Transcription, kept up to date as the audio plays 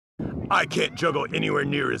I can't juggle anywhere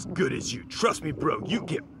near as good as you. Trust me, bro, you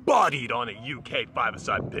get bodied on a UK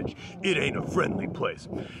five-a-side pitch. It ain't a friendly place.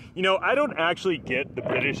 You know, I don't actually get the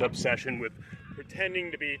British obsession with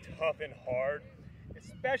pretending to be tough and hard,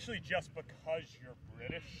 especially just because you're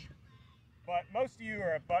British. But most of you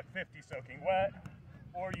are a buck 50 soaking wet,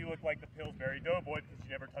 or you look like the Pillsbury Doughboy because you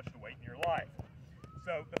never touched a weight in your life.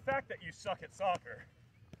 So the fact that you suck at soccer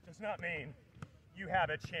does not mean you have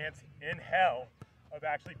a chance in hell of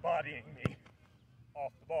actually bodying me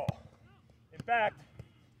off the ball. In fact,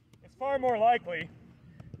 it's far more likely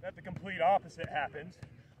that the complete opposite happens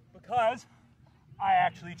because I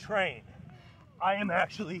actually train. I am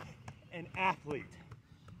actually an athlete.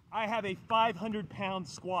 I have a 500-pound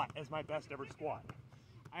squat as my best ever squat.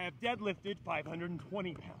 I have deadlifted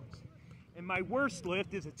 520 pounds. And my worst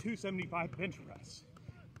lift is a 275 bench press.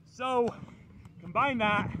 So, combine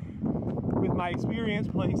that with my experience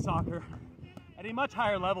playing soccer at a much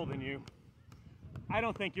higher level than you, I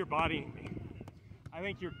don't think you're bodying me. I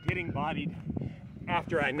think you're getting bodied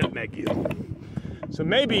after I nutmeg you. So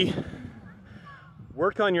maybe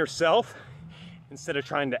work on yourself instead of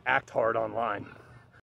trying to act hard online.